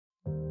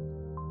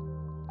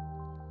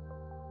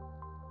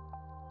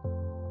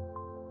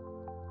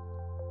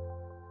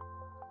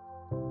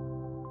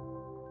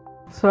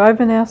So I've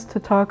been asked to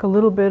talk a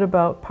little bit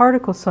about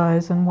particle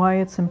size and why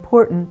it's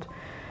important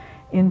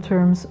in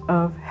terms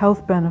of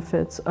health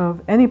benefits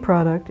of any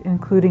product,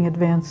 including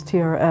advanced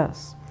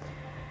TRS.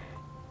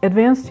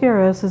 Advanced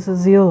TRS is a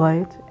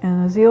zeolite,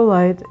 and a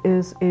zeolite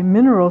is a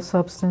mineral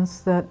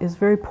substance that is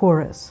very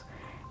porous.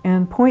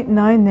 And 0.9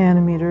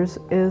 nanometers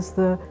is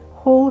the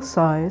whole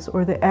size,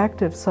 or the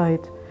active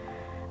site,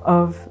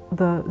 of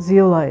the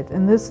zeolite.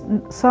 And this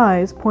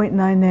size, 0.9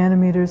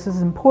 nanometers,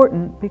 is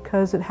important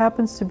because it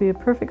happens to be a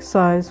perfect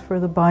size for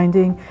the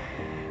binding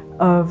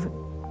of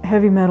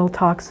heavy metal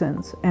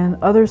toxins and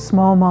other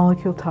small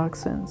molecule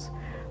toxins.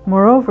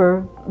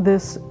 Moreover,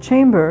 this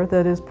chamber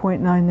that is 0.9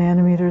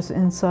 nanometers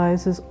in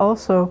size is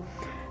also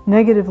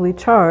negatively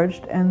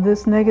charged, and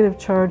this negative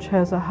charge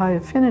has a high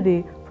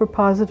affinity for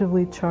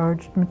positively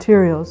charged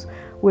materials,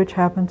 which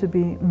happen to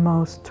be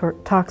most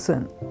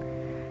toxin.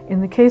 In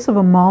the case of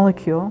a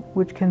molecule,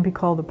 which can be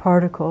called a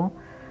particle,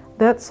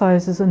 that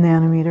size is a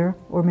nanometer,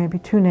 or maybe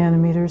 2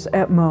 nanometers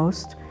at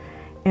most,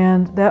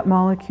 and that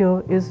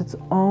molecule is its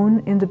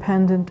own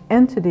independent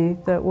entity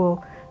that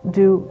will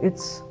do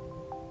its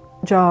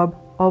job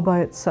all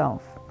by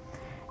itself.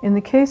 In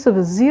the case of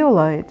a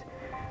zeolite,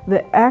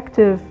 the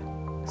active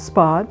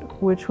spot,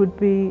 which would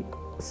be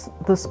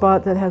the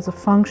spot that has a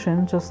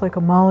function, just like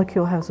a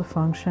molecule has a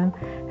function,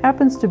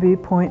 happens to be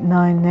 0.9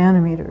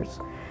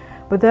 nanometers.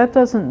 But that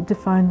doesn't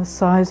define the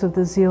size of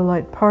the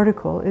zeolite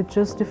particle, it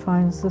just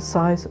defines the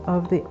size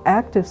of the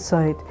active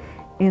site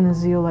in a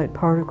zeolite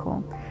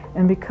particle.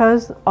 And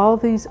because all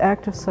these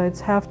active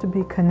sites have to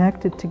be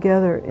connected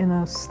together in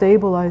a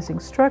stabilizing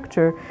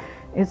structure,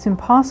 it's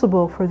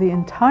impossible for the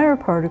entire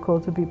particle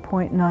to be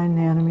 0.9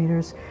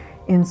 nanometers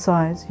in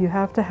size. You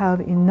have to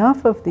have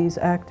enough of these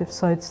active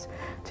sites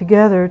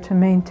together to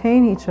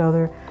maintain each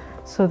other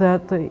so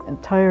that the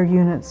entire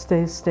unit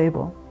stays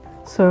stable.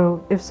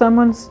 So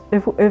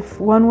if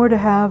one were to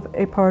have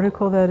a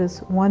particle that is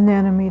 1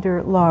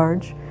 nanometer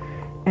large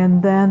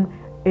and then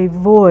a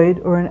void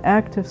or an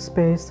active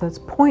space that's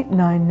 0.9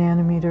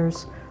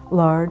 nanometers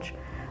large,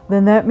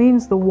 then that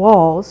means the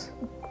walls,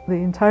 the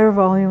entire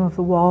volume of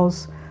the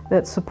walls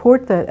that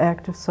support that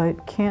active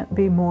site, can't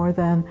be more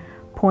than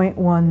 0.1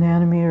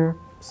 nanometers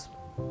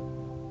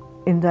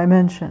in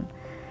dimension.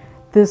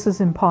 This is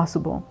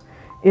impossible.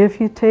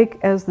 If you take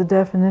as the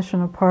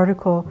definition of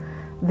particle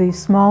the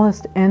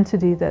smallest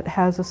entity that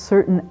has a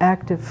certain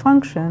active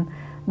function,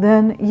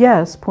 then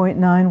yes,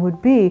 0.9 would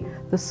be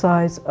the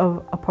size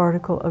of a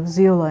particle of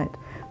zeolite.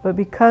 But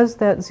because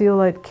that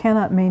zeolite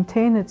cannot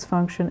maintain its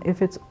function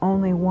if it's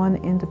only one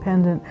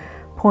independent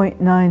 0.9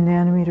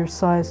 nanometer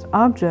sized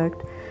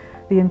object,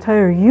 the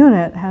entire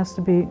unit has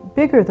to be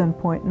bigger than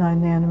 0.9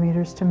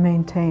 nanometers to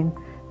maintain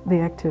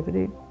the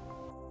activity.